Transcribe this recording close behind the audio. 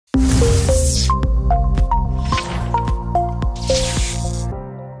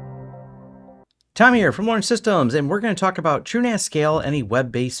Tom here from Lawrence Systems, and we're going to talk about TrueNAS Scale and a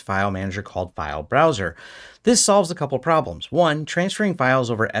web-based file manager called Filebrowser. This solves a couple problems. One, transferring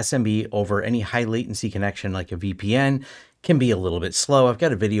files over SMB over any high latency connection like a VPN can be a little bit slow. I've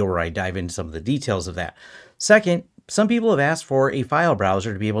got a video where I dive into some of the details of that. Second, some people have asked for a file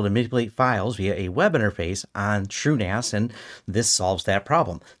browser to be able to manipulate files via a web interface on TrueNAS, and this solves that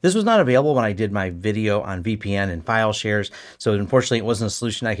problem. This was not available when I did my video on VPN and file shares, so unfortunately it wasn't a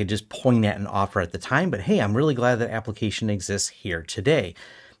solution I could just point at and offer at the time, but hey, I'm really glad that application exists here today.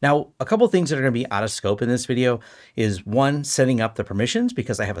 Now, a couple of things that are going to be out of scope in this video is one, setting up the permissions,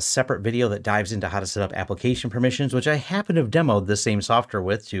 because I have a separate video that dives into how to set up application permissions, which I happen to have demoed the same software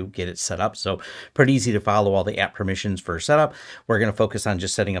with to get it set up. So pretty easy to follow all the app permissions for setup. We're going to focus on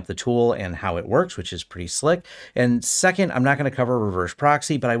just setting up the tool and how it works, which is pretty slick. And second, I'm not going to cover reverse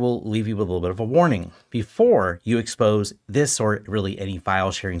proxy, but I will leave you with a little bit of a warning. Before you expose this or really any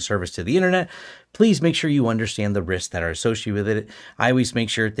file sharing service to the internet, please make sure you understand the risks that are associated with it. I always make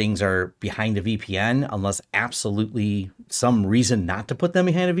sure things are behind a VPN unless absolutely some reason not to put them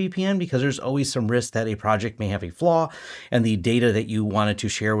behind a VPN, because there's always some risk that a project may have a flaw and the data that you wanted to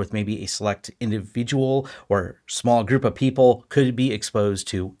share with maybe a select individual or small group of people could be exposed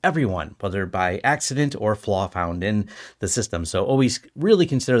to everyone, whether by accident or flaw found in the system. So always really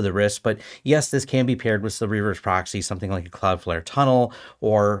consider the risk. But yes, this can be paired with the reverse proxy, something like a Cloudflare tunnel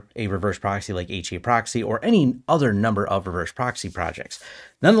or a reverse proxy like HA proxy or any other number of reverse proxy projects.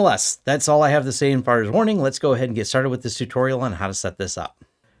 Nonetheless, that's all I have to say as far as warning. Let's go ahead and get started with this tutorial on how to set this up.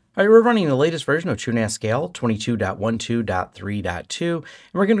 All right, we're running the latest version of TrueNAS Scale 22.12.3.2, and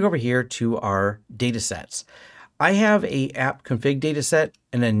we're going to go over here to our datasets. I have a app config dataset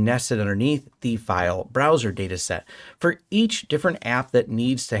and then nested underneath the Filebrowser dataset. For each different app that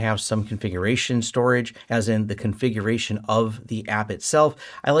needs to have some configuration storage, as in the configuration of the app itself,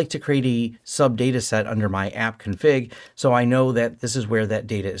 I like to create a sub dataset under my app config so I know that this is where that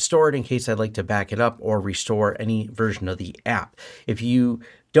data is stored in case I'd like to back it up or restore any version of the app. If you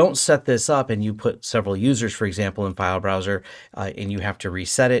don't set this up and you put several users, for example, in Filebrowser, and you have to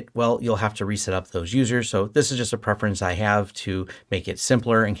reset it, well, you'll have to reset up those users. So this is just a preference I have to make it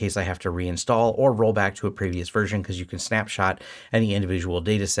simpler in case I have to reinstall or roll back to a previous version, because you can snapshot any individual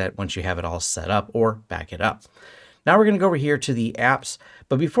data set once you have it all set up or back it up. Now we're going to go over here to the apps.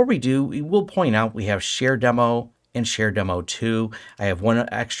 But before we do, we will point out we have Share Demo and Share Demo 2. I have one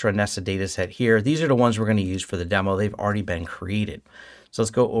extra nested data set here. These are the ones we're going to use for the demo. They've already been created. So let's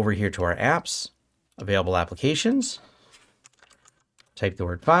go over here to our apps, available applications, type the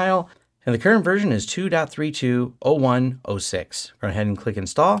word file, and the current version is 2.32.01.06. Go ahead and click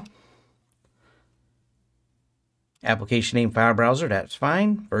install. Application name Filebrowser, that's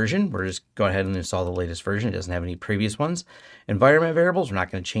fine. Version, we're just going ahead and install the latest version. It doesn't have any previous ones. Environment variables, we're not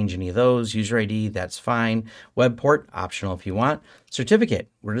going to change any of those. User ID, that's fine. Web port, optional if you want. Certificate,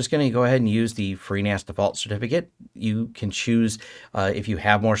 we're just going to go ahead and use the FreeNAS default certificate. You can choose if you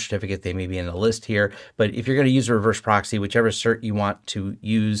have more certificates, they may be in the list here. But if you're going to use a reverse proxy, whichever cert you want to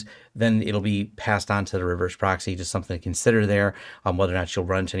use, then it'll be passed on to the reverse proxy. Just something to consider there, whether or not you'll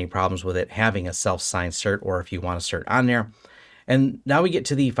run into any problems with it having a self-signed cert or if you want a cert on there. And now we get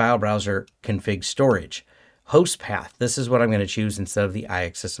to the Filebrowser config storage. Host path, this is what I'm going to choose instead of the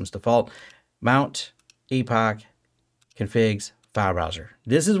IX Systems default. Mount, APOC, configs, Filebrowser.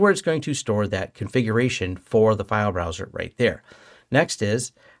 This is where it's going to store that configuration for the Filebrowser right there. Next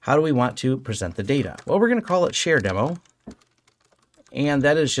is, how do we want to present the data? Well, we're going to call it Share Demo. And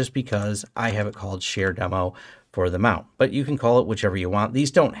that is just because I have it called Share Demo for the mount, but you can call it whichever you want.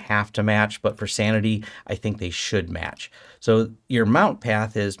 These don't have to match, but for sanity, I think they should match. So your mount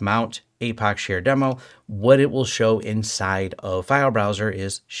path is mount APOC Share Demo. What it will show inside of Filebrowser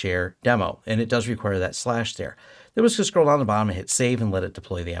is Share Demo, and it does require that slash there. Then we'll just scroll down the bottom and hit save and let it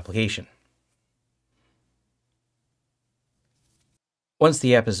deploy the application. Once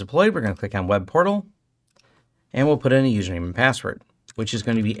the app is deployed, we're going to click on Web Portal, and we'll put in a username and password, which is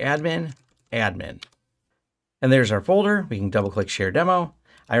going to be admin. And there's our folder. We can double click Share Demo.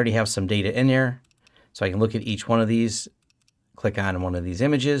 I already have some data in there, so I can look at each one of these, click on one of these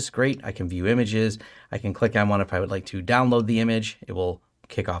images. Great, I can view images. I can click on one if I would like to download the image. It will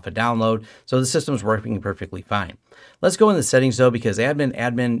kick off a download. So the system's working perfectly fine. Let's go in the settings though, because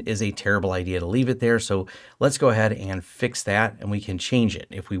admin is a terrible idea to leave it there. So let's go ahead and fix that, and we can change it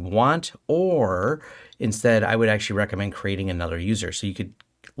if we want, or instead I would actually recommend creating another user. So you could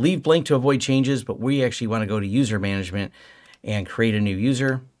leave blank to avoid changes, but we actually want to go to user management and create a new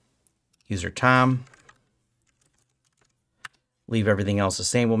user, user Tom. Leave everything else the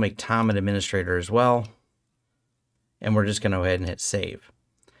same. We'll make Tom an administrator as well. And we're just going to go ahead and hit save.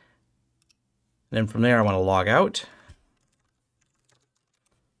 And then from there, I want to log out.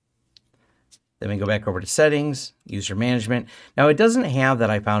 Then we go back over to settings, user management. Now it doesn't have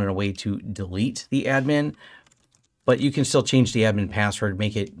that I found a way to delete the admin, but you can still change the admin password,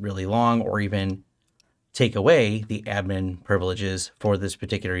 make it really long, or even take away the admin privileges for this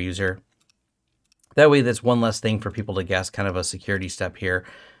particular user. That way, that's one less thing for people to guess, kind of a security step here.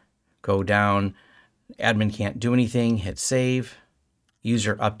 Go down, admin can't do anything, hit save,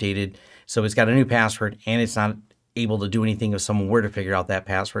 user updated. So it's got a new password and it's not able to do anything if someone were to figure out that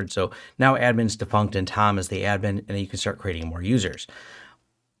password. So now admin's defunct and Tom is the admin, and then you can start creating more users.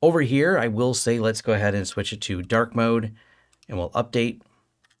 Over here, I will say, let's go ahead and switch it to dark mode and we'll update.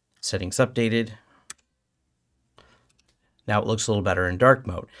 Settings updated. Now it looks a little better in dark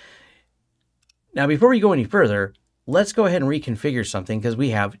mode. Now, before we go any further, let's go ahead and reconfigure something because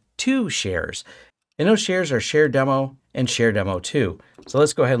we have two shares. And those shares are Share Demo and Share Demo 2. So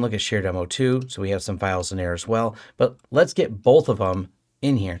let's go ahead and look at Share Demo 2. So we have some files in there as well, but let's get both of them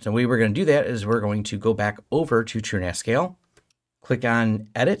in here. So the way we're going to do that is we're going to go back over to TrueNAS Scale, click on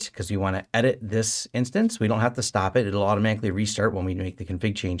Edit because we want to edit this instance. We don't have to stop it. It'll automatically restart when we make the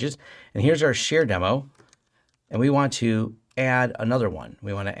config changes. And here's our Share Demo. And we want to add another one.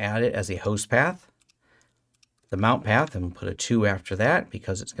 We want to add it as a host path, the mount path, and put a 2 after that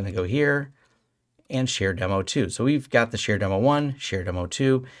because it's going to go here, and Share Demo 2. So we've got the Share Demo 1, Share Demo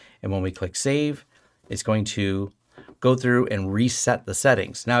 2, and when we click Save, it's going to go through and reset the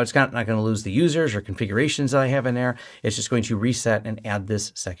settings. Now it's not going to lose the users or configurations that I have in there. It's just going to reset and add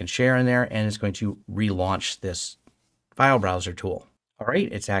this second share in there, and it's going to relaunch this file browser tool. All right,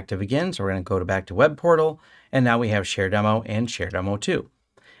 it's active again. So we're going to go back to Web Portal, and now we have Share Demo and Share Demo 2.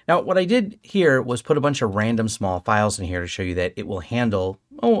 Now, what I did here was put a bunch of random small files in here to show you that it will handle,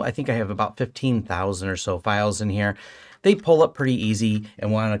 I think I have about 15,000 or so files in here. They pull up pretty easy,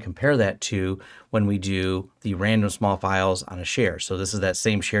 and want to compare that to when we do the random small files on a share. So this is that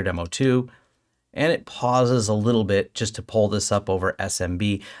same Share Demo 2. And it pauses a little bit just to pull this up over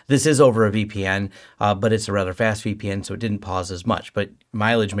SMB. This is over a VPN, but it's a rather fast VPN, so it didn't pause as much. But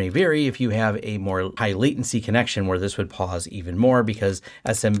mileage may vary if you have a more high latency connection where this would pause even more because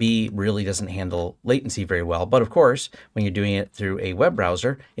SMB really doesn't handle latency very well. But of course, when you're doing it through a web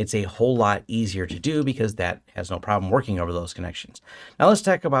browser, it's a whole lot easier to do because that has no problem working over those connections. Now let's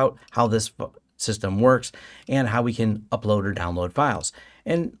talk about how this system works and how we can upload or download files.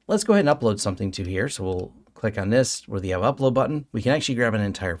 And let's go ahead and upload something to here. So we'll click on this where you have upload button. We can actually grab an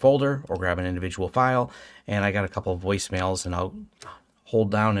entire folder or grab an individual file. And I got a couple of voicemails, and I'll hold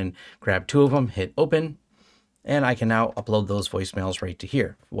down and grab 2 of them, hit open, and I can now upload those voicemails right to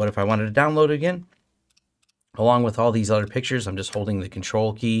here. What if I wanted to download again? Along with all these other pictures, I'm just holding the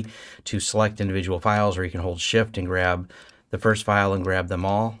control key to select individual files, or you can hold shift and grab the first file and grab them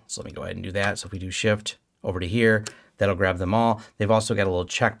all. So let me go ahead and do that. So if we do shift over to here, that'll grab them all. They've also got a little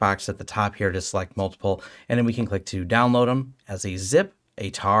checkbox at the top here to select multiple, and then we can click to download them as a zip,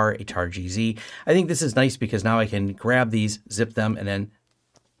 a tar GZ. I think this is nice because now I can grab these, zip them, and then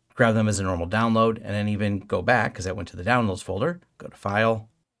grab them as a normal download, and then even go back because that went to the downloads folder. Go to File,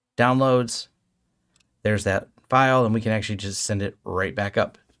 Downloads. There's that file, and we can actually just send it right back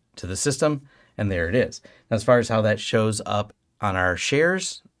up to the system, and there it is. Now, as far as how that shows up on our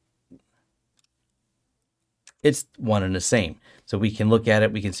shares, it's one and the same. So we can look at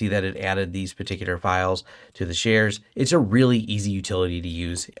it. We can see that it added these particular files to the shares. It's a really easy utility to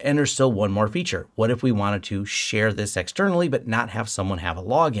use. And there's still one more feature. What if we wanted to share this externally, but not have someone have a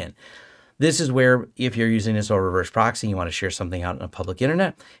login? This is where if you're using this over reverse proxy, you want to share something out in the public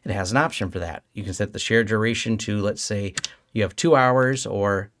internet, it has an option for that. You can set the share duration to, let's say you have 2 hours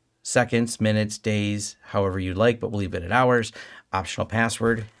or seconds, minutes, days, however you'd like, but we'll leave it at hours. Optional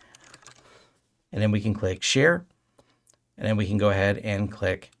password. And then we can click share, and then we can go ahead and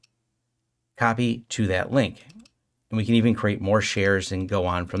click copy to that link. And we can even create more shares and go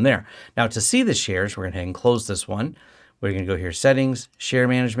on from there. Now to see the shares, we're going to go ahead and close this one. We're going to go here, settings, share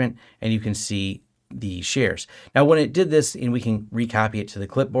management, and you can see the shares. Now when it did this, and we can recopy it to the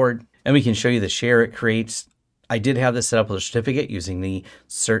clipboard, and we can show you the share it creates. I did have this set up with a certificate using the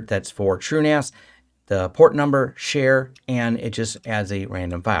cert that's for TrueNAS. The port number, share, and it just adds a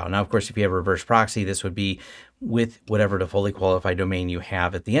random file. Now, of course, if you have a reverse proxy, this would be with whatever the fully qualified domain you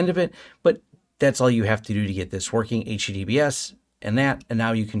have at the end of it. But that's all you have to do to get this working, HTTPS and that. And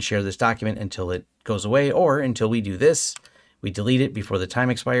now you can share this document until it goes away, or until we do this, we delete it before the time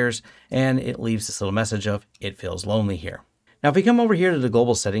expires, and it leaves this little message of it feels lonely here. Now, if we come over here to the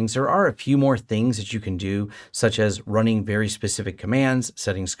global settings, there are a few more things that you can do, such as running very specific commands,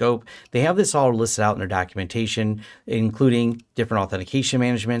 setting scope. They have this all listed out in their documentation, including different authentication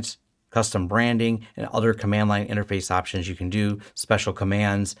managements, custom branding, and other command line interface options you can do, special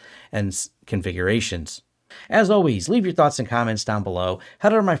commands, and configurations. As always, leave your thoughts and comments down below.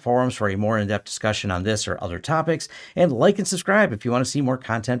 Head over to my forums for a more in-depth discussion on this or other topics, and like and subscribe if you want to see more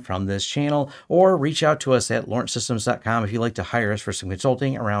content from this channel, or reach out to us at lawrencesystems.com if you'd like to hire us for some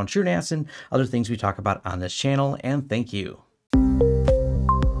consulting around TrueNAS and other things we talk about on this channel, and thank you.